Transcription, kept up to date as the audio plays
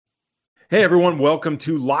Hey everyone, welcome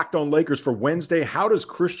to Locked On Lakers for Wednesday. How does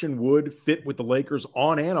Christian Wood fit with the Lakers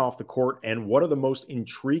on and off the court? And what are the most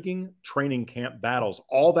intriguing training camp battles?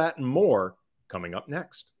 All that and more coming up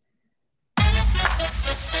next.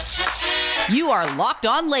 You are Locked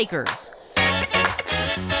On Lakers,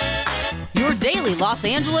 your daily Los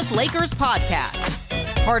Angeles Lakers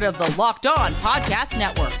podcast. Part of the Locked On Podcast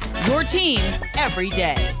Network, your team every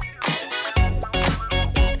day.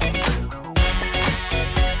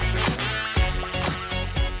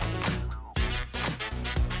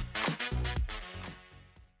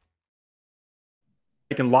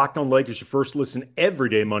 Making Locked On Lakers your first listen every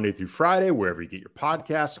day, Monday through Friday, wherever you get your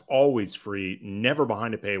podcasts. Always free, never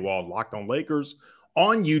behind a paywall. Locked On Lakers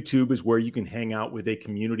on YouTube is where you can hang out with a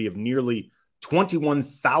community of nearly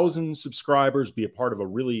 21,000 subscribers, be a part of a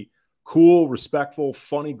really cool, respectful,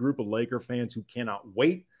 funny group of Laker fans who cannot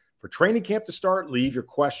wait for training camp to start. Leave your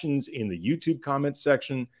questions in the YouTube comments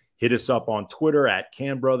section. Hit us up on Twitter at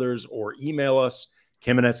CamBrothers or email us,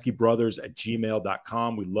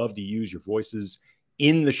 KamenetskyBrothers@gmail.com. We love to use your voices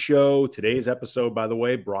in the show. Today's episode, by the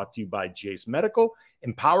way, brought to you by Jace Medical.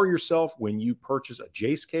 Empower yourself when you purchase a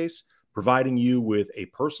Jace case, providing you with a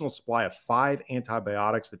personal supply of 5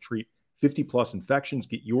 antibiotics that treat 50-plus infections.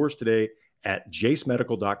 Get yours today at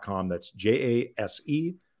jacemedical.com. That's Jase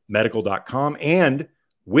medical.com. And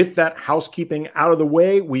with that housekeeping out of the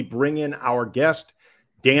way, we bring in our guest,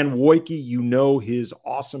 Dan Wojcicki. You know his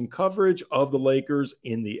awesome coverage of the Lakers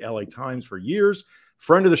in the LA Times for years.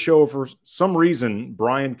 Friend of the show. For some reason,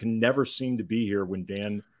 Brian can never seem to be here when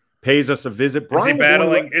Dan pays us a visit. Brian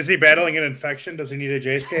is he battling an infection? Does he need a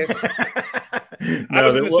Jace case? No, I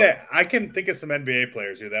was going to say, I can think of some NBA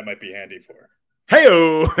players who that might be handy for.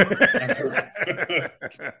 Hey-o!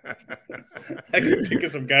 I can think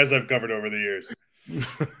of some guys I've covered over the years.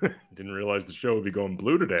 Didn't realize the show would be going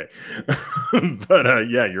blue today. But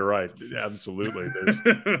yeah, you're right. Absolutely. There's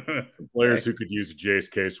some players who could use a Jace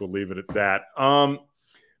case. We'll leave it at that.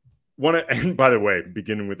 And by the way,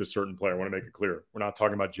 beginning with a certain player, I want to make it clear. We're not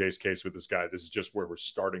talking about Jace case with this guy. This is just where we're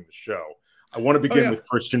starting the show. I want to begin with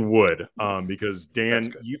Christian Wood because,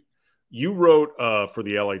 Dan, you wrote for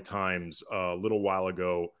the LA Times a little while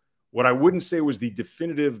ago what I wouldn't say was the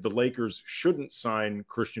definitive the Lakers shouldn't sign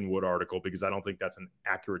Christian Wood article, because I don't think that's an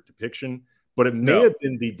accurate depiction, but it may have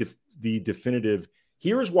been the definitive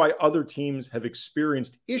here's why other teams have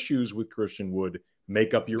experienced issues with Christian Wood,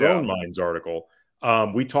 make up your own minds article.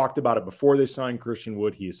 We talked about it before they signed Christian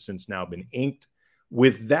Wood. He has since now been inked.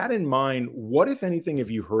 With that in mind, what, if anything,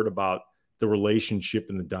 have you heard about the relationship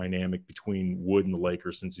and the dynamic between Wood and the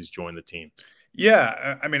Lakers since he's joined the team?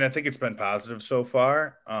 Yeah, I mean, I think it's been positive so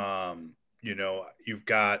far. You've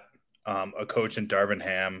got a coach in Darvin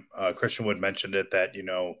Ham. Christian Wood mentioned it that,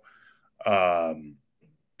 Darvin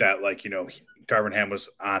Ham was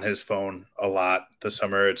on his phone a lot this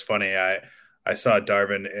summer. It's funny. I saw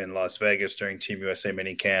Darvin in Las Vegas during Team USA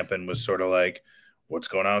minicamp and was sort of like, what's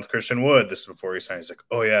going on with Christian Wood? This is before he signed. He's like,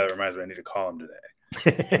 oh, yeah, that reminds me, I need to call him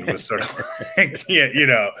today. And it was sort of like,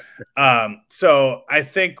 so I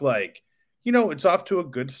think, it's off to a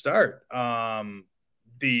good start.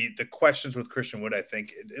 The questions with Christian Wood, I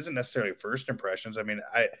think, it isn't necessarily first impressions. I mean,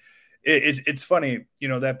 it's funny,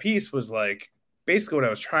 that piece was like, basically what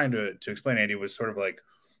I was trying to explain, Andy, was sort of like,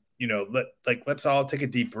 let's all take a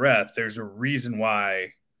deep breath. There's a reason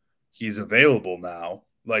why he's available now.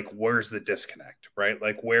 Like, where's the disconnect, right?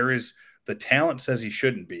 Like, where is the talent says he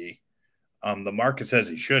shouldn't be? The market says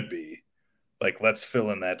he should be. Like, let's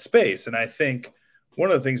fill in that space. And I think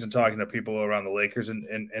one of the things in talking to people around the Lakers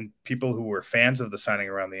and people who were fans of the signing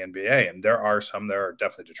around the NBA, and there are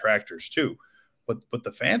definitely detractors too. But what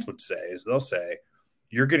the fans would say is they'll say,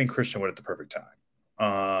 you're getting Christian Wood at the perfect time.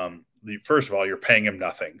 First of all, you're paying him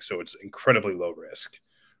nothing, so it's incredibly low risk,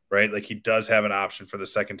 right? Like, he does have an option for the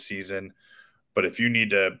second season, but if you need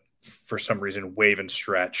to, for some reason, waive and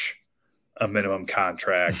stretch a minimum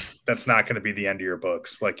contract, that's not going to be the end of your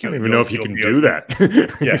books. Like, I don't even know if you can do that.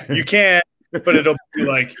 Yeah, you can. But it'll be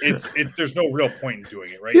like there's no real point in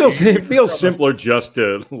doing it, right? It feels simpler just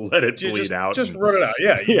to let it bleed out. Just run it out.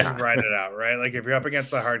 Yeah, just ride it out, right? Like, if you're up against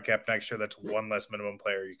the hard cap next year, that's one less minimum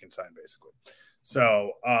player you can sign, basically.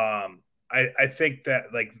 So I think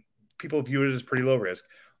that, like, people view it as pretty low risk.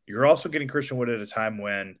 You're also getting Christian Wood at a time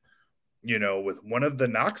when, with one of the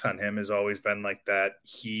knocks on him has always been like that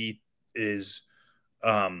he is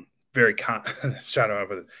very shout out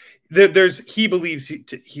with it. He believes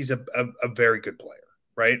he's a very good player,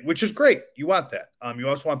 right? Which is great. You want that. You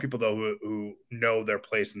also want people, though, who know their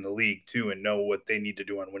place in the league too and know what they need to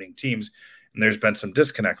do on winning teams. And there's been some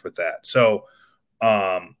disconnect with that. So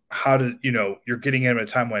you're getting him at a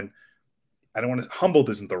time when I don't want to, humbled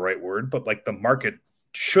isn't the right word, but like the market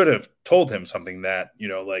should have told him something that,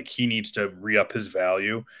 like he needs to re-up his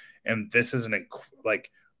value. And this is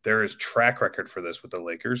like there is track record for this with the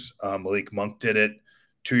Lakers. Malik Monk did it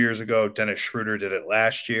 2 years ago. Dennis Schroeder did it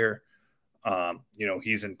last year.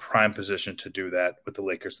 He's in prime position to do that with the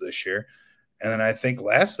Lakers this year. And then I think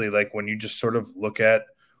lastly, like when you just sort of look at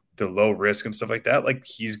the low risk and stuff like that, like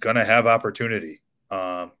he's going to have opportunity.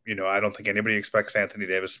 I don't think anybody expects Anthony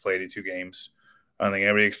Davis to play 82 games. I don't think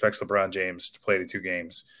anybody expects LeBron James to play 82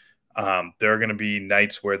 games. There are going to be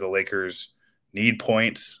nights where the Lakers need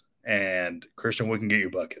points and Christian Wood can get you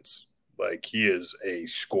buckets. Like he is a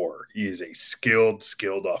scorer. He is a skilled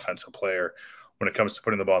offensive player when it comes to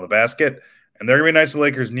putting the ball in the basket. And there are going to be nights the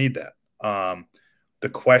Lakers need that. The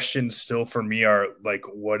questions still for me are like,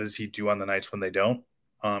 what does he do on the nights when they don't?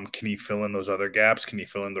 Can he fill in those other gaps? Can he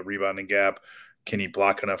fill in the rebounding gap? Can he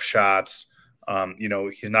block enough shots? He's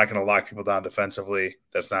not going to lock people down defensively.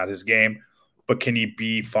 That's not his game. But can he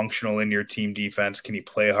be functional in your team defense? Can he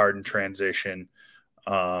play hard in transition?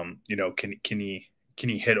 Can he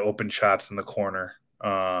hit open shots in the corner?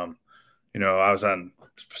 I was on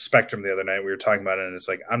Spectrum the other night. We were talking about it, and it's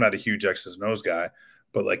like I'm not a huge X's and O's guy,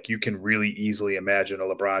 but like you can really easily imagine a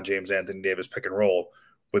LeBron James, Anthony Davis pick and roll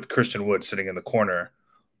with Christian Wood sitting in the corner.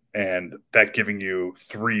 And that giving you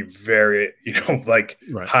three very,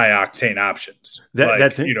 high octane options.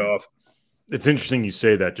 It's interesting you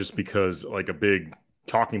say that just because like a big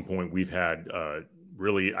talking point we've had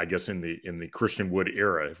really, I guess in the Christian Wood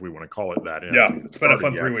era, if we want to call it that. It's been a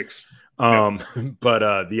fun 3 weeks.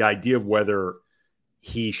 But the idea of whether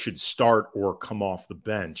he should start or come off the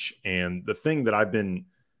bench, and the thing that I've been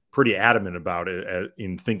pretty adamant about it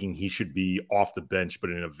in thinking he should be off the bench, but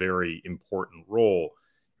in a very important role,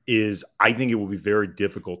 is I think it will be very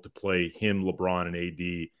difficult to play him, LeBron, and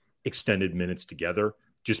AD extended minutes together,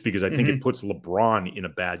 just because I think it puts LeBron in a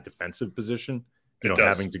bad defensive position,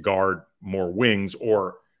 having to guard more wings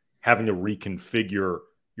or having to reconfigure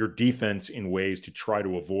your defense in ways to try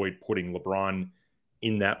to avoid putting LeBron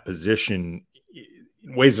in that position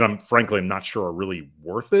in ways that I'm not sure are really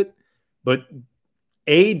worth it. But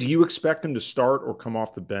A, do you expect him to start or come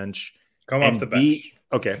off the bench? Come off the bench.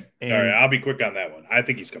 Okay. All right, I'll be quick on that one. I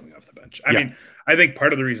think he's coming off the bench. I mean, I think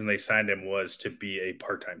part of the reason they signed him was to be a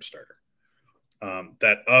part-time starter.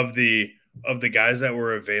 That of the guys that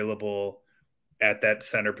were available at that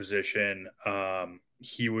center position,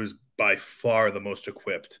 he was by far the most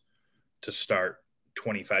equipped to start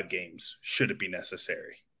 25 games, should it be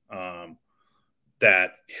necessary.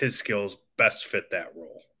 That his skills best fit that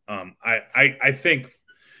role. I think –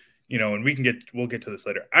 and we'll get to this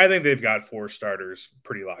later. I think they've got 4 starters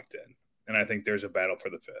pretty locked in, and I think there's a battle for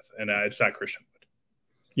the 5th, and it's not Christian Wood.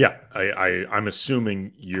 Yeah, I'm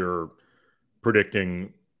assuming you're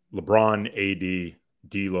predicting LeBron, AD,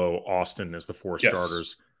 D'Lo, Austin as the 4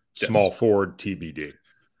 starters. Small forward, TBD.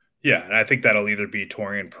 Yeah, and I think that'll either be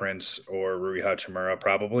Taurean Prince or Rui Hachimura.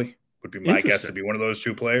 Probably would be my guess to be one of those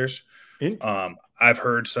 2 players. I've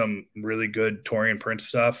heard some really good Taurean Prince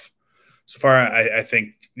stuff. So far, I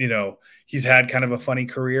think, he's had kind of a funny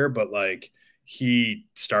career, but like he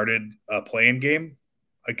started a playing game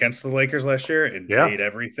against the Lakers last year and made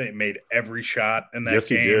every shot in that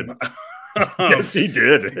game. Yes, he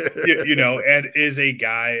did. And is a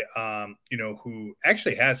guy, who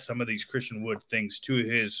actually has some of these Christian Wood things to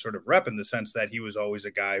his sort of rep in the sense that he was always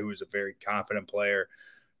a guy who was a very confident player.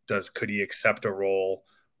 Could he accept a role?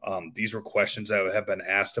 These were questions that have been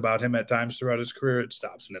asked about him at times throughout his career. It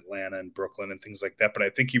stops in Atlanta and Brooklyn and things like that. But I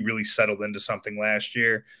think he really settled into something last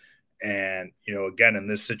year. And, again, in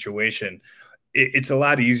this situation, it's a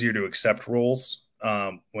lot easier to accept roles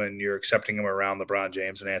when you're accepting them around LeBron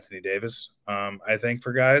James and Anthony Davis, I think,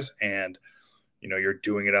 for guys. And, you're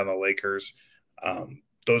doing it on the Lakers.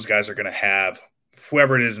 Those guys are going to have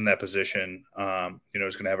whoever it is in that position,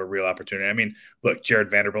 is going to have a real opportunity. I mean, look, Jared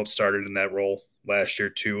Vanderbilt started in that role last year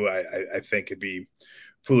too. I think it'd be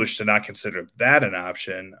foolish to not consider that an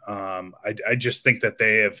option. I just think that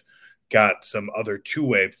they have got some other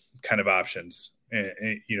 2-way kind of options,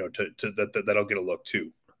 that'll get a look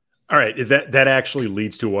too. All right, that actually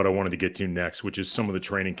leads to what I wanted to get to next, which is some of the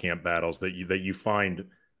training camp battles that you find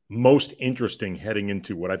most interesting heading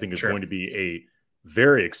into what I think is going to be a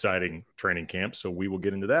very exciting training camp. So we will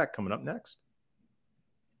get into that coming up next.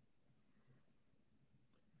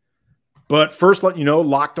 But first, let you know,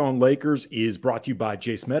 Locked On Lakers is brought to you by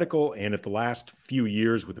Jace Medical. And if the last few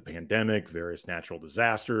years with the pandemic, various natural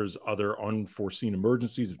disasters, other unforeseen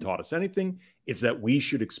emergencies have taught us anything, it's that we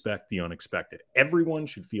should expect the unexpected. Everyone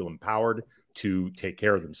should feel empowered to take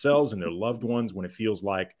care of themselves and their loved ones when it feels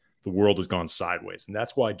like the world has gone sideways. And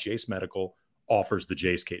that's why Jace Medical offers the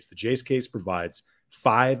Jace case. The Jace case provides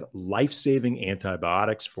 5 life-saving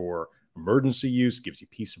antibiotics for emergency use, gives you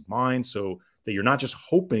peace of mind so that you're not just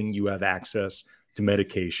hoping you have access to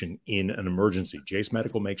medication in an emergency. Jace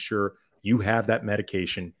Medical makes sure you have that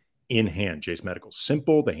medication in hand. Jace Medical's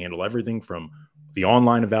simple. They handle everything from the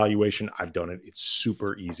online evaluation. I've done it. It's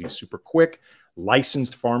super easy, super quick.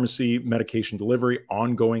 Licensed pharmacy medication delivery,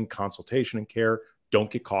 ongoing consultation and care. Don't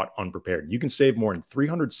get caught unprepared. You can save more than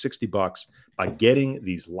 $360 by getting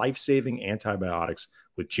these life-saving antibiotics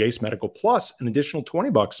with Jace Medical, plus an additional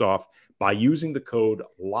 $20 off by using the code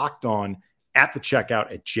LOCKEDON at the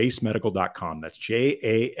checkout at jacemedical.com. That's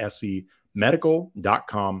JASE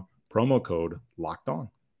medical.com, promo code LOCKEDON.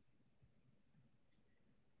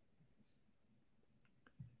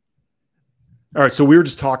 All right, so we were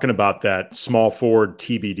just talking about that small forward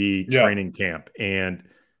TBD training camp. And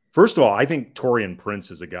first of all, I think Taurean Prince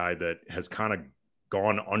is a guy that has kind of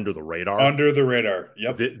gone under the radar. Under the radar,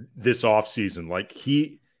 yep. This offseason. Like,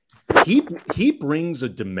 he brings a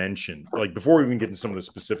dimension. Like, before we even get into some of the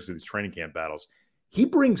specifics of these training camp battles, he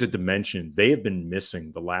brings a dimension they have been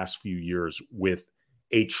missing the last few years with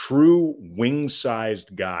a true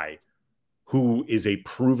wing-sized guy who is a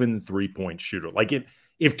proven three-point shooter. Like,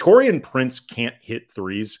 if Taurean Prince can't hit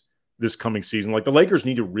threes this coming season, like, the Lakers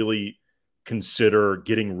need to really consider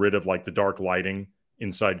getting rid of like the dark lighting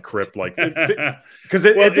inside Crypt, like, because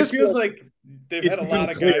it feels like they've had a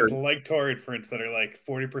lot of guys like Taurean Prince that are like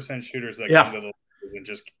 40% shooters that come to the league and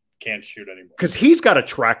just can't shoot anymore. Because he's got a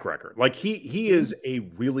track record. Like, he is a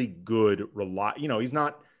really good he's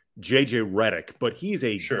not JJ Redick, but he's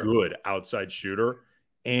a good outside shooter.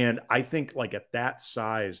 And I think, like, at that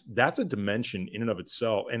size, that's a dimension in and of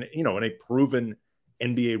itself. And, in a proven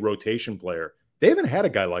NBA rotation player, they haven't had a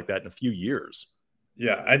guy like that in a few years.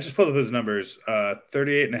 Yeah, I just pulled up his numbers.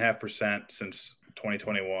 38.5% since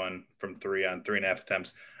 2021 from 3 on 3.5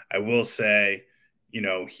 attempts. I will say,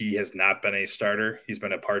 he has not been a starter. He's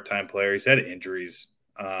been a part-time player. He's had injuries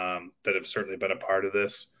that have certainly been a part of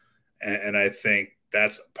this. And I think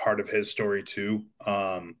that's part of his story too.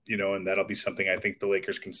 And that'll be something I think the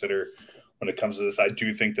Lakers consider when it comes to this. I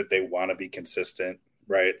do think that they want to be consistent,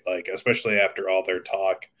 right? Like, especially after all their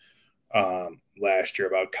talk last year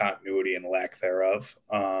about continuity and lack thereof.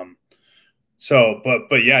 I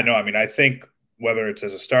think whether it's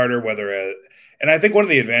as a starter, and I think one of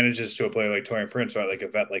the advantages to a player like Taurean Prince, or like a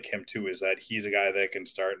vet like him too, is that he's a guy that can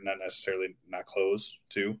start and not necessarily not close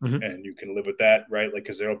too. Mm-hmm. And you can live with that, right? Like,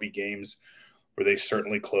 because there'll be games where they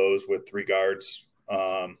certainly close with 3 guards. You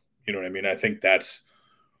know what I mean? I think that's,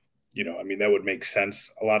 that would make sense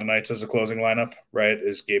a lot of nights as a closing lineup, right?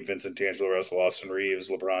 Is Gabe Vincent, D'Angelo Russell, Austin Reaves,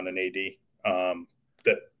 LeBron, and AD.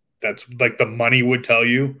 That's like the money would tell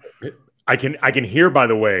you. I can hear, by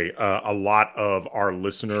the way, a lot of our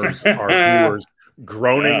listeners, our viewers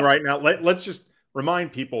groaning right now. Let's just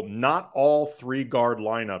remind people, not all 3 guard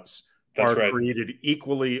lineups are created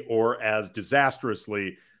equally or as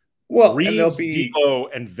disastrously. Well, Reaves, D'Lo,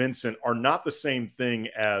 and Vincent are not the same thing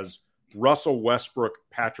as Russell Westbrook,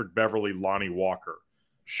 Patrick Beverley, Lonnie Walker.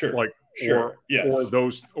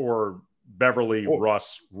 Or Beverly,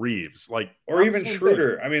 Russ, Reaves, or even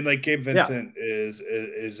Schroeder. Thing. I mean, like, Gabe Vincent is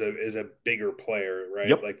a bigger player, right?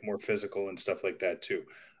 Yep. Like, more physical and stuff like that too.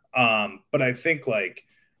 But I think, like,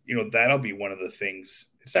 that'll be one of the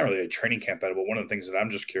things. It's not really a training camp battle, but one of the things that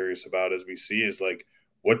I'm just curious about as we see is, like,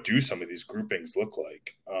 what do some of these groupings look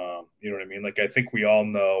like? You know what I mean? Like, I think we all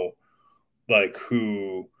know, like,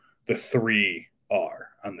 who the 3 are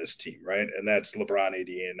on this team, right? And that's LeBron, AD,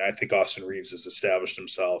 and I think Austin Reaves has established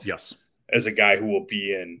himself as a guy who will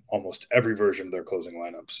be in almost every version of their closing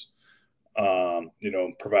lineups,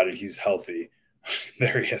 provided he's healthy.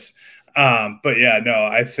 There he is.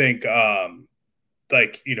 I think, do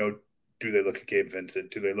they look at Gabe Vincent?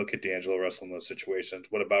 Do they look at D'Angelo Russell in those situations?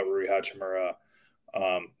 What about Rui Hachimura?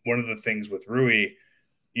 One of the things with Rui,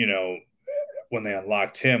 when they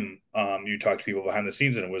unlocked him, you talked to people behind the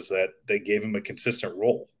scenes, and it was that they gave him a consistent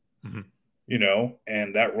role, and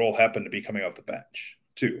that role happened to be coming off the bench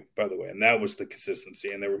too, by the way. And that was the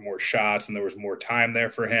consistency, and there were more shots and there was more time there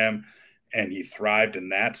for him, and he thrived in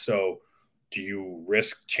that. So do you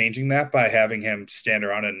risk changing that by having him stand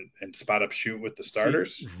around and spot up shoot with the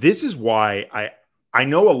starters? See, this is why I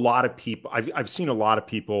know a lot of people, I've seen a lot of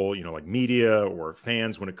people, like media or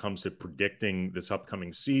fans, when it comes to predicting this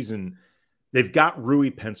upcoming season, they've got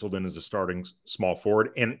Rui penciled in as a starting small forward.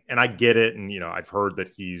 And I get it. And, I've heard that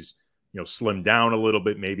he's, slimmed down a little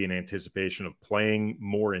bit, maybe in anticipation of playing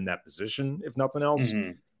more in that position, if nothing else.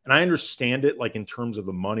 Mm-hmm. And I understand it, like, in terms of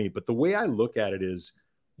the money, but the way I look at it is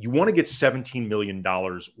you want to get $17 million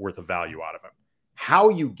worth of value out of him. How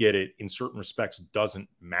you get it in certain respects doesn't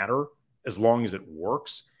matter as long as it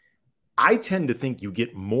works. I tend to think you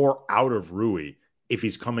get more out of Rui if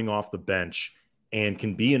he's coming off the bench and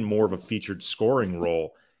can be in more of a featured scoring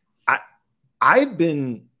role. I I've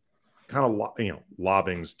been kind of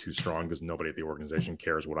lobbing's too strong because nobody at the organization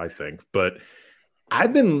cares what I think, but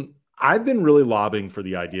I've been really lobbying for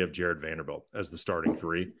the idea of Jared Vanderbilt as the starting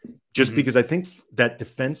three, just because I think that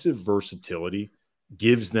defensive versatility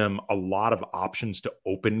gives them a lot of options to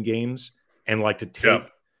open games and like to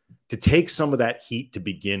take some of that heat to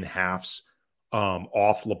begin halves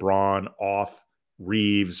off LeBron, off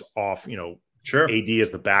Reaves, off AD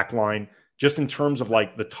as the back line, just in terms of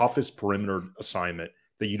like the toughest perimeter assignment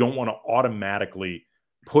that you don't want to automatically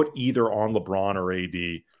put either on LeBron or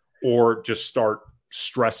AD or just start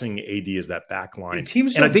stressing AD as that back line.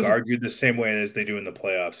 Teams don't guard you the same way as they do in the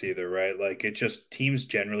playoffs either, right? Like it just teams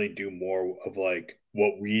generally do more of like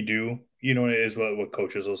what we do, it is what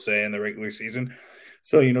coaches will say in the regular season.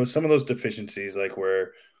 So, some of those deficiencies, like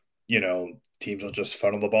where, teams will just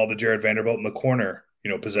funnel the ball to Jared Vanderbilt in the corner,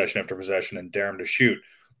 possession after possession and dare him to shoot.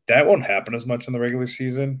 That won't happen as much in the regular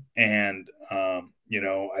season. And,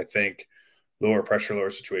 I think lower pressure, lower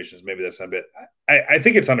situations, maybe that's not a bit. I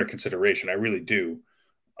think it's under consideration. I really do.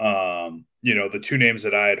 The two names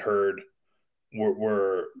that I had heard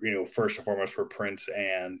were first and foremost were Prince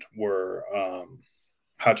and were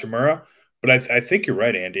Hachimura. But I think you're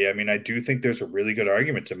right, Andy. I mean, I do think there's a really good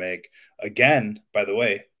argument to make. Again, by the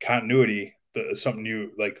way, continuity, something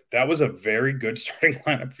new, like that was a very good starting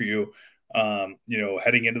lineup for you,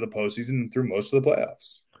 heading into the postseason and through most of the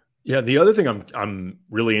playoffs. Yeah, the other thing I'm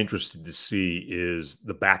really interested to see is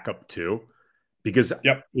the backup too, because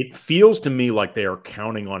it feels to me like they are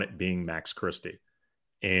counting on it being Max Christie,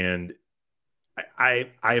 and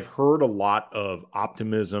I've heard a lot of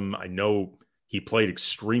optimism. I know he played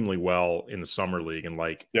extremely well in the summer league and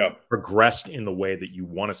progressed in the way that you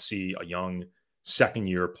want to see a young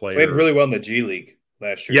second-year player. Played really well in the G League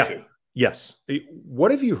last year too. Yes.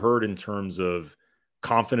 What have you heard in terms of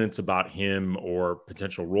confidence about him or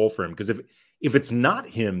potential role for him? Because if it's not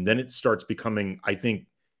him, then it starts becoming, I think,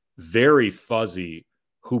 very fuzzy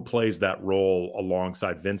who plays that role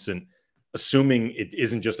alongside Vincent, assuming it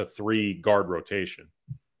isn't just a 3-guard rotation.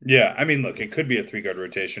 Yeah, I mean, look, it could be a 3-guard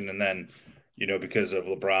rotation, and then because of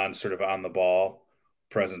LeBron's sort of on the ball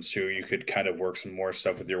presence too, you could kind of work some more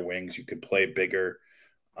stuff with your wings. You could play bigger.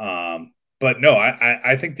 But no,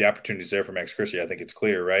 I think the opportunity is there for Max Christie. I think it's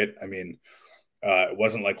clear, right? I mean, it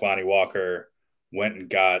wasn't like Lonnie Walker went and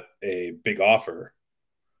got a big offer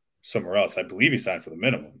somewhere else. I believe he signed for the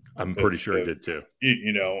minimum. I'm pretty sure he did too.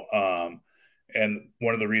 And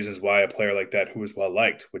one of the reasons why a player like that who is well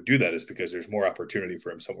liked would do that is because there's more opportunity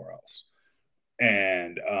for him somewhere else.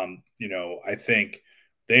 And I think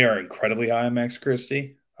they are incredibly high on Max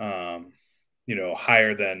Christie.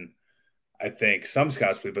 Higher than I think some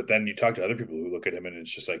scouts believe, but then you talk to other people who look at him and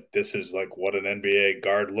it's just like, this is like what an NBA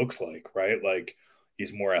guard looks like, right? Like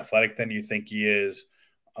he's more athletic than you think he is.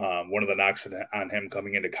 One of the knocks on him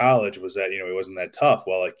coming into college was that, he wasn't that tough.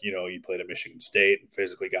 Well, he played at Michigan State and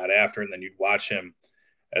physically got after it. And then you'd watch him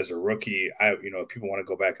as a rookie. If people want to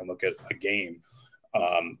go back and look at a game,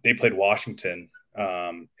 they played Washington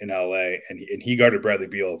in LA and he guarded Bradley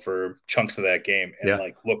Beal for chunks of that game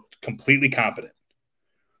and looked completely competent.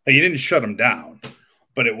 Like, he didn't shut him down,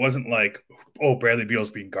 but it wasn't like, oh, Bradley Beal's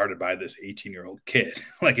being guarded by this 18-year-old kid.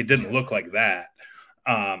 Like, it didn't look like that,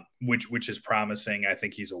 which is promising. I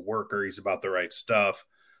think he's a worker. He's about the right stuff.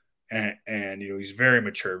 And he's very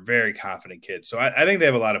mature, very confident kid. So I think they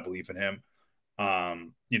have a lot of belief in him. I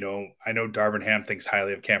know Darvin Ham thinks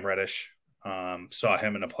highly of Cam Reddish. Saw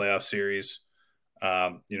him in a playoff series,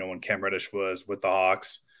 when Cam Reddish was with the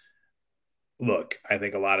Hawks. Look, I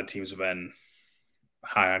think a lot of teams have been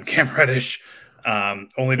high on Cam Reddish,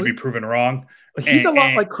 only to be proven wrong. He's a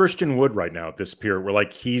lot like Christian Wood right now at this period, where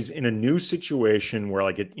he's in a new situation where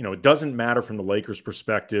it doesn't matter from the Lakers'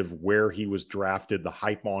 perspective where he was drafted, the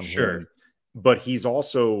hype on him, but he's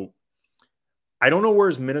also, I don't know where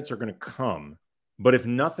his minutes are going to come, but if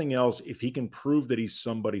nothing else, if he can prove that he's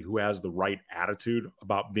somebody who has the right attitude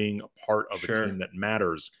about being a part of a team that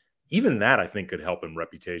matters, even that I think could help him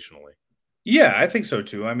reputationally. Yeah, I think so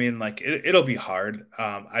too. I mean, it'll be hard.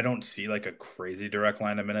 I don't see a crazy direct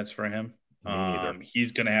line of minutes for him.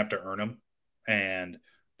 He's going to have to earn them, and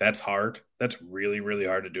that's hard. That's really, really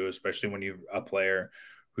hard to do, especially when you're a player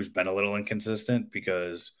who's been a little inconsistent,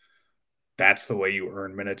 because that's the way you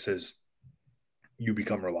earn minutes is you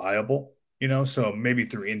become reliable, so maybe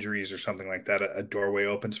through injuries or something like that, a doorway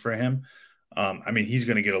opens for him. I mean, he's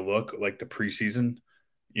going to get a look like the preseason.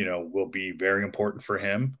 will be very important for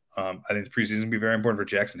him. I think the preseason will be very important for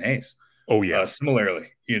Jackson Hayes. Oh yeah.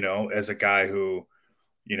 Similarly, as a guy who,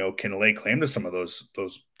 can lay claim to some of those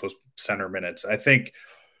center minutes. I think,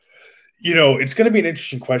 it's going to be an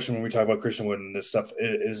interesting question when we talk about Christian Wood and this stuff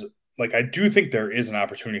is like, I do think there is an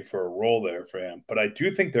opportunity for a role there for him, but I do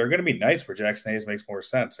think there are going to be nights where Jackson Hayes makes more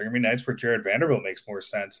sense. There are going to be nights where Jared Vanderbilt makes more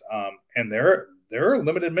sense. And there are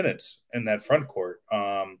limited minutes in that front court.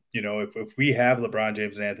 If we have LeBron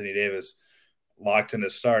James and Anthony Davis locked in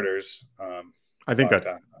as starters, I think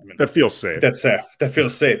that feels safe. That's safe. That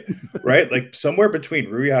feels safe, right? Like somewhere between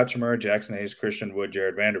Rui Hachimura, Jackson Hayes, Christian Wood,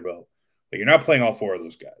 Jared Vanderbilt. Like you're not playing all four of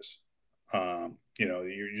those guys.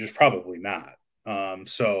 You're just probably not.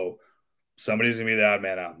 So somebody's gonna be the odd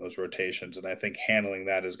man out in those rotations, and I think handling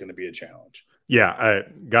that is going to be a challenge. Yeah, I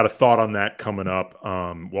got a thought on that coming up.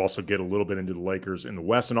 We'll also get a little bit into the Lakers in the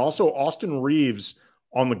West, and also Austin Reaves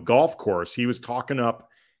on the golf course. He was talking up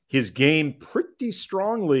his game pretty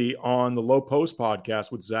strongly on the Low Post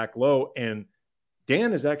podcast with Zach Lowe, and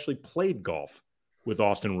Dan has actually played golf with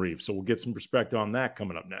Austin Reaves, so we'll get some perspective on that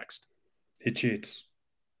coming up next. He cheats.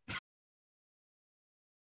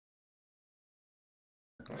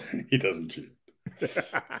 He doesn't cheat.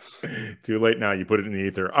 Too late now. You put it in the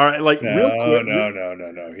ether. All right,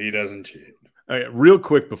 No. He doesn't cheat. All right, real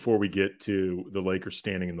quick before we get to the Lakers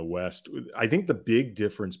standing in the West, I think the big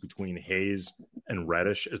difference between Hayes and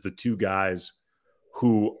Reddish is the two guys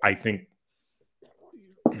who I think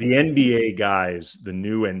the NBA guys, the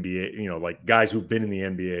new NBA, like guys who've been in the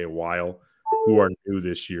NBA a while, who are new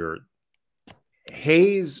this year.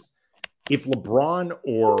 Hayes, if LeBron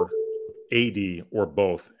or AD or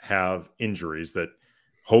both have injuries that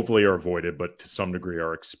hopefully are avoided, but to some degree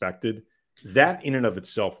are expected, that in and of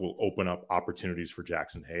itself will open up opportunities for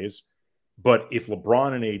Jackson Hayes. But if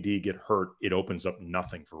LeBron and AD get hurt, it opens up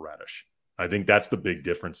nothing for Reddish. I think that's the big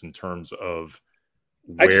difference in terms of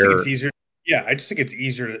where. I just think it's easier. Yeah, I just think it's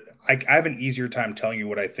easier. I have an easier time telling you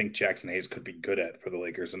what I think Jackson Hayes could be good at for the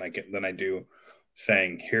Lakers than I do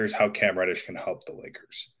saying, here's how Cam Reddish can help the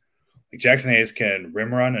Lakers. Like Jackson Hayes can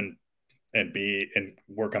rim run and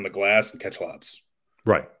work on the glass and catch lobs.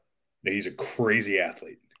 Right. He's a crazy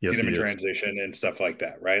athlete. Yes, Get him in transition and stuff like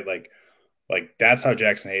that, right? Like that's how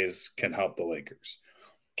Jackson Hayes can help the Lakers.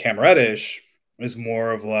 Cam Reddish is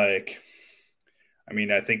more of like,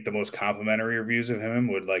 I think the most complimentary reviews of him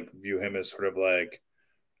would like view him as sort of like,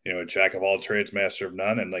 a jack of all trades, master of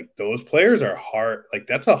none. And like those players are hard. Like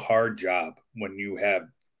that's a hard job when you have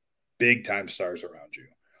big time stars around you,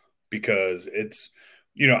 because it's,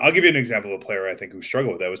 I'll give you an example of a player I think who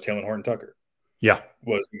struggled with that was Talen Horton-Tucker. Yeah.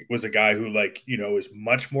 Was a guy who is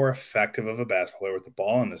much more effective of a basketball player with the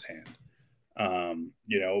ball in his hand.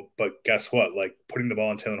 But guess what? Like putting the ball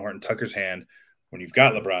in Talen Horton-Tucker's hand when you've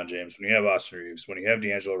got LeBron James, when you have Austin Reaves, when you have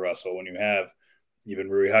D'Angelo Russell, when you have even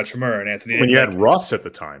Rui Hachimura and Anthony. When you had Russ at the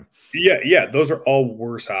time. Yeah. Those are all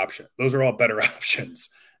worse options. Those are all better options.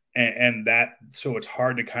 And so it's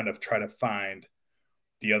hard to kind of try to find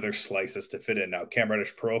the other slices to fit in. Now, Cam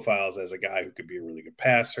Reddish profiles as a guy who could be a really good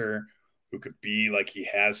passer, who could be like he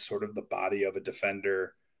has sort of the body of a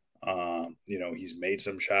defender. He's made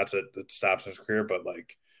some shots that stops his career, but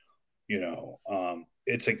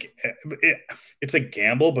it's a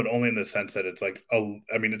gamble, but only in the sense that it's like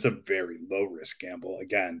it's a very low risk gamble.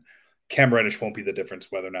 Again, Cam Reddish won't be the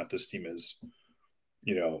difference whether or not this team is,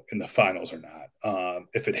 in the finals or not.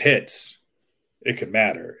 If it hits, it could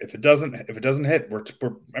matter. If it doesn't hit,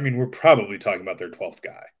 we're probably talking about their 12th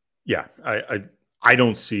guy. Yeah, I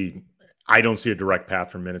don't see a direct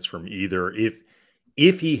path for minutes from either.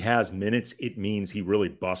 If he has minutes, it means he really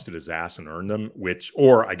busted his ass and earned them,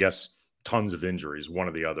 or I guess tons of injuries, one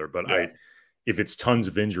or the other. But yeah. If it's tons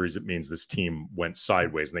of injuries, it means this team went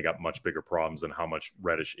sideways and they got much bigger problems than how much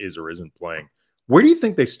Reddish is or isn't playing. Where do you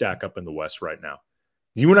think they stack up in the West right now?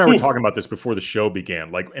 You and I were talking about this before the show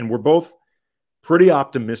began, and we're both pretty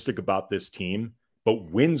optimistic about this team,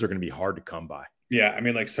 but wins are going to be hard to come by. Yeah,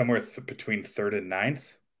 somewhere between 3rd and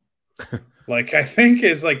 9th. I think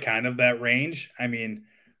is kind of that range.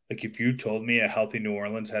 If you told me a healthy New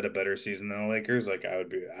Orleans had a better season than the Lakers,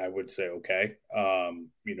 I would say okay.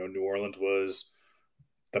 New Orleans was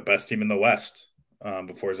the best team in the West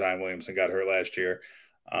before Zion Williamson got hurt last year.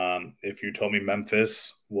 If you told me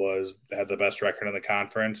Memphis had the best record in the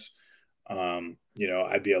conference,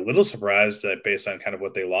 I'd be a little surprised based on kind of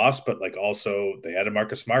what they lost, but also they had a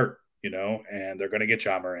Marcus Smart, and they're going to get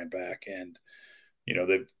Ja Morant back, and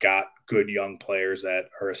they've got good young players that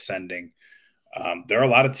are ascending. There are a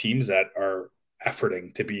lot of teams that are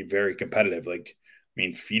efforting to be very competitive.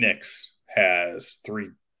 Phoenix has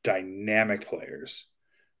 3 dynamic players.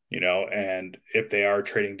 and if they are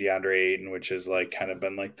trading DeAndre Ayton, which is like kind of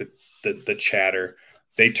been like the chatter,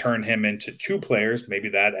 they turn him into two players. Maybe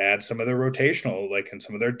that adds some of their rotational, like, and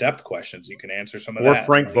some of their depth questions. You can answer some of Or that.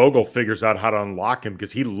 Frank Vogel figures out how to unlock him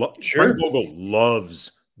because Frank Vogel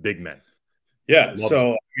loves big men. Yeah. Loves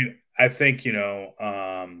So them. I think,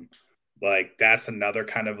 like that's another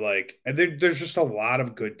kind of like, and there's just a lot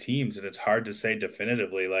of good teams, and it's hard to say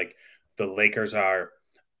definitively like the Lakers are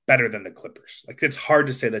better than the Clippers. Like it's hard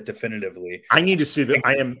to say that definitively. I need to see that.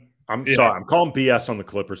 I'm sorry. I'm calling BS on the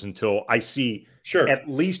Clippers until I see at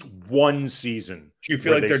least one season. Do you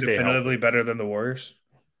feel like they're definitively better than the Warriors?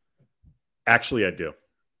 Actually, I do.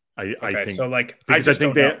 I think so. Like, because I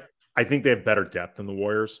think they have better depth than the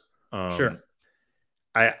Warriors.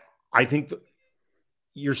 I think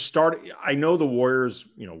you're starting. I know the Warriors,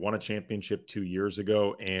 won a championship 2 years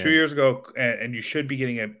ago, and you should be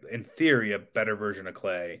getting in theory, a better version of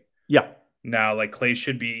Clay. Yeah. Now, like Clay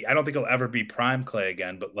should be. I don't think he'll ever be prime Clay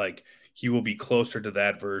again, but like he will be closer to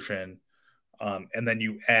that version. And then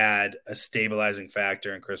you add a stabilizing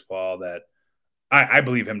factor in Chris Paul that I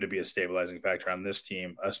believe him to be a stabilizing factor on this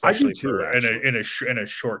team, especially in a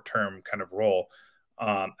short term kind of role,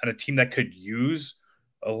 and a team that could use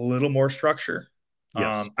a little more structure.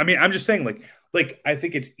 Yes. I mean, I'm just saying, like I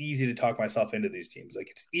think it's easy to talk myself into these teams. Like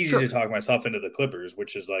it's easy to talk myself into the Clippers,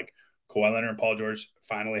 which is like Kawhi Leonard and Paul George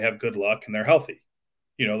finally have good luck and they're healthy.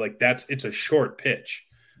 Like it's a short pitch,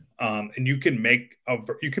 and you can make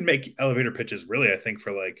elevator pitches really. I think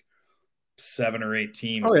for like 7 or 8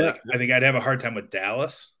 teams. Like I think I'd have a hard time with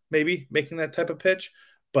Dallas maybe making that type of pitch,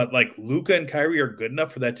 but like Luka and Kyrie are good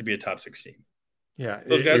enough for that to be a top 6 team. Yeah,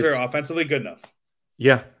 those guys are offensively good enough.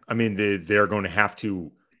 Yeah, I mean they're going to have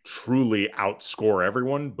to truly outscore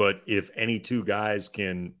everyone, but if any two guys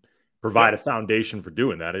can provide a foundation for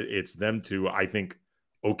doing that, it's them two. I think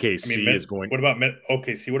OKC is going. What about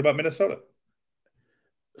OKC? What about Minnesota?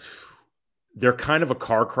 They're kind of a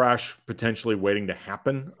car crash potentially waiting to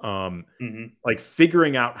happen. Like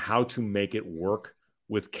figuring out how to make it work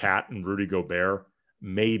with Cat and Rudy Gobert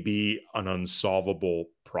may be an unsolvable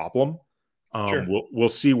problem. We'll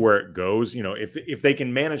see where it goes. If they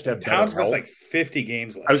can manage to have Towns missed like 50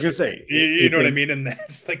 games last I was going to say, you know what I mean? And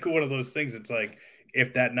that's like one of those things. It's like,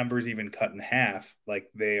 if that number is even cut in half, like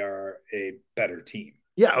they are a better team.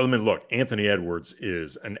 Yeah. I mean, look, Anthony Edwards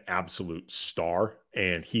is an absolute star,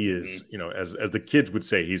 and he is, as the kids would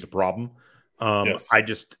say, he's a problem. I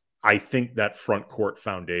think that front court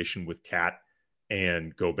foundation with Cat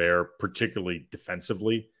and Gobert, particularly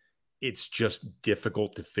defensively, it's just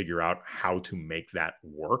difficult to figure out how to make that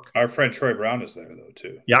work. Our friend Troy Brown is there though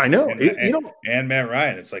too. Yeah, I know. And Matt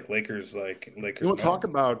Ryan. It's like Lakers. You want to talk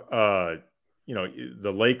about the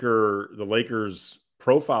Lakers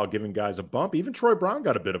profile giving guys a bump. Even Troy Brown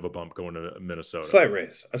got a bit of a bump going to Minnesota. A slight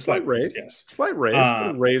raise, yes. Slight raise,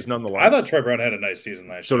 but a raise nonetheless. I thought Troy Brown had a nice season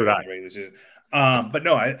last year. So did I. But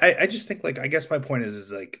no, I just think I guess my point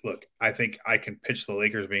is like, look, I think I can pitch the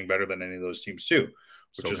Lakers being better than any of those teams too,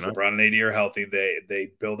 which is LeBron and AD are healthy.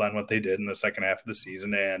 They build on what they did in the second half of the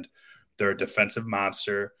season, and they're a defensive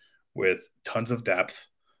monster with tons of depth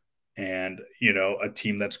and, a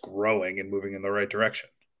team that's growing and moving in the right direction.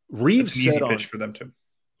 Reaves said easy pitch for them too.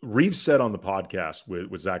 Reaves said on the podcast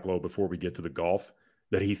with Zach Lowe before we get to the golf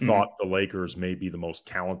that he thought the Lakers may be the most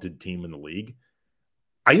talented team in the league.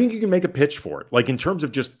 I think you can make a pitch for it. Like in terms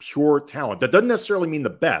of just pure talent, that doesn't necessarily mean the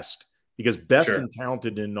best, because best and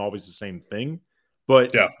talented isn't always the same thing.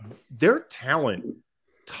 But their talent,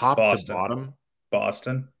 top to bottom,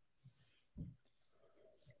 Boston,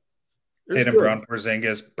 Tatum, Brown,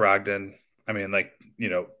 Porzingis, Brogdon. I mean,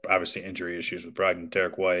 obviously injury issues with Brogdon,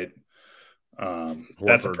 Derek White.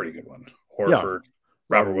 That's a pretty good one. Horford,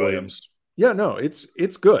 Robert Williams. Yeah, no, it's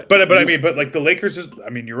good. But like the Lakers is. I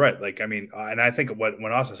mean, you're right. And I think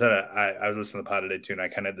when Austin said it, I listened to the pod today too, and I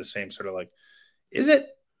kind of had the same sort of like, is it?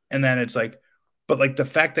 And then it's like, but like the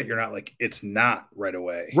fact that you're not like, it's not right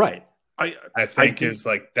away, right? I think is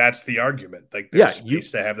like that's the argument. Like there's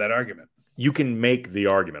space to have that argument. You can make the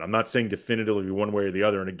argument. I'm not saying definitively one way or the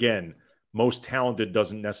other. And again, most talented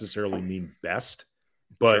doesn't necessarily mean best,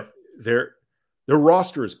 but their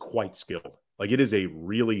roster is quite skilled. Like it is a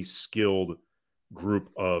really skilled group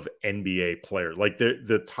of NBA players. Like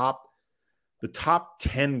the top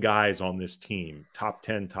 10 guys on this team, top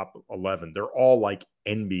 10, top 11, they're all like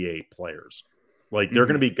NBA players. Like they're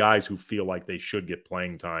going to be guys who feel like they should get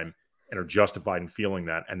playing time and are justified in feeling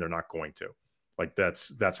that, and they're not going to. Like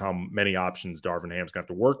that's how many options Darvin Ham's going to have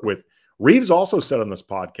to work with. Reaves also said on this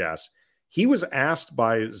podcast, he was asked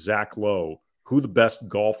by Zach Lowe who the best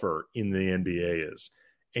golfer in the NBA is.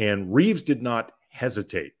 And Reaves did not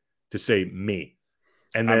hesitate to say me.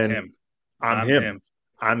 And I'm then him. I'm him.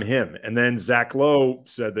 I'm him. And then Zach Lowe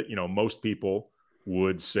said that, most people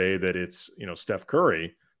would say that it's, Steph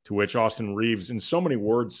Curry, to which Austin Reaves in so many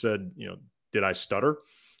words said, did I stutter?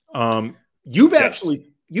 You've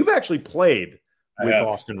actually played with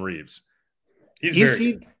Austin Reaves. He's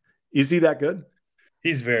very good. Is he that good?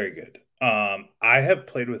 He's very good. I have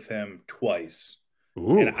played with him twice.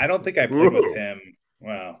 Ooh. And I don't think I played with him.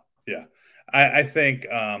 Well, yeah. I think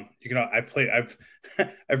I've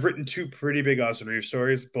I've written two pretty big Austin Reeves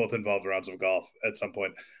stories, both involved rounds of golf at some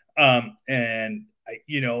point. And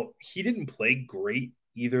he didn't play great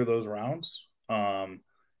either of those rounds. And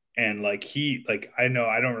I know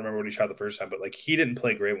I don't remember what he shot the first time, but like he didn't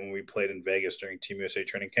play great when we played in Vegas during Team USA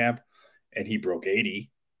training camp, and he broke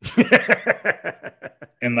 80.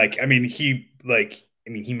 And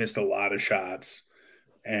he missed a lot of shots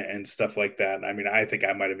and stuff like that. And I mean, I think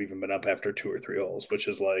I might have even been up after 2 or 3 holes, which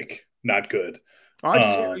is like not good.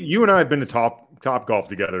 You and I have been to top golf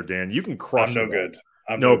together, Dan. You can crush. I'm no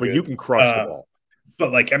good. You can crush the ball.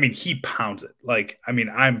 But he pounds it.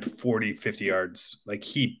 I'm 40, 50 yards. Like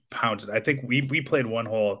he pounds it. I think we played one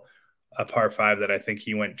hole, a par 5 that I think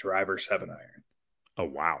he went driver 7 iron. Oh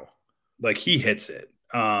wow! Like he hits it.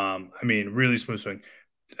 Really smooth swing.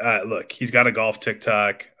 Look, he's got a golf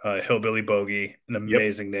TikTok, Hillbilly Bogey, an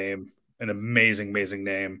amazing name, an amazing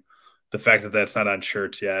name. The fact that that's not on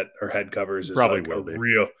shirts yet or head covers is probably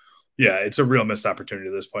it's a real missed opportunity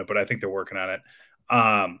at this point, but I think they're working on it.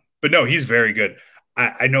 But no, he's very good.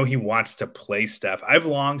 I know he wants to play Steph. I've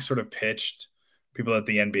long sort of pitched people at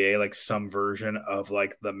the NBA like some version of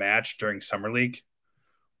like the match during summer league,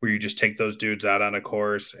 where you just take those dudes out on a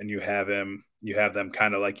course and you have them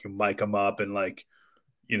kind of like you mic them up and like.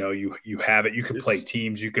 You have it. You could play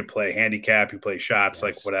teams. You could play handicap. You play shots,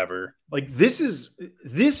 like whatever. Like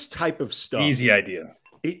this type of stuff. Easy idea.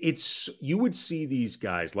 It's you would see these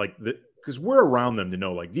guys because we're around them to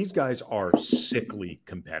know like these guys are sickly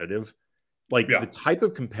competitive. Like the type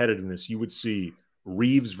of competitiveness you would see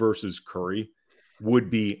Reaves versus Curry would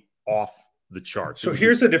be off the charts. So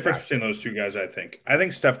here's the difference between those two guys. I think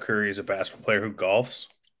Steph Curry is a basketball player who golfs,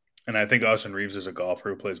 and I think Austin Reaves is a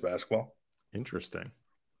golfer who plays basketball. Interesting.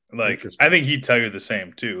 I think he'd tell you the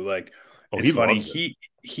same too. Like, it's funny.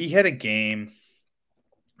 He had a game.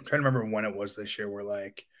 I'm trying to remember when it was this year where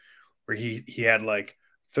he had like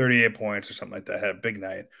 38 points or something like that. Had a big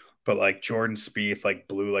night, but like Jordan Spieth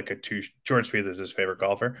blew like a 2. Jordan Spieth is his favorite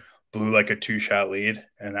golfer. Blew like a 2-shot lead,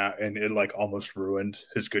 and it like almost ruined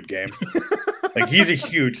his good game. Like he's a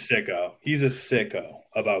huge sicko. He's a sicko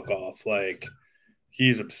about golf. Like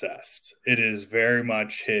he's obsessed. It is very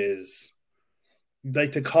much his.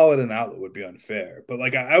 Like to call it an outlet would be unfair, but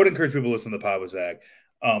like I would encourage people to listen to the pod with Zach.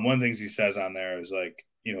 One of the things he says on there is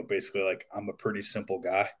basically like I'm a pretty simple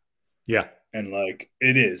guy. Yeah, and like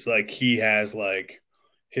it is like he has like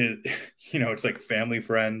his it's like family,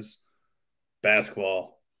 friends,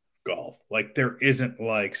 basketball, golf. Like there isn't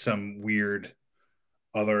like some weird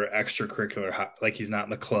other extracurricular like he's not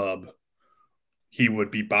in the club. He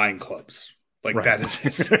would be buying clubs. Like that is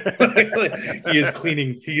his, he is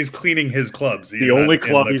cleaning his clubs. The only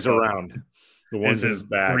club he's around. The one is his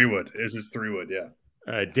 3-wood. Yeah.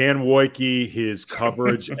 Dan Wojcicki, his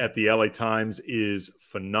coverage at the LA Times is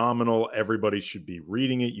phenomenal. Everybody should be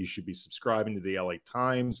reading it. You should be subscribing to the LA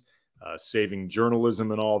Times, saving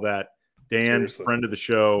journalism and all that. Dan, seriously. Friend of the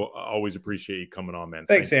show, always appreciate you coming on, man.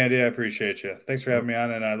 Thanks, Andy. I appreciate you. Thanks for having me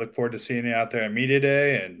on, and I look forward to seeing you out there at Media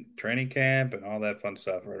Day and training camp and all that fun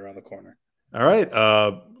stuff right around the corner. All right.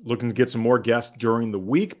 Looking to get some more guests during the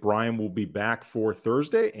week. Brian will be back for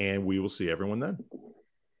Thursday, and we will see everyone then.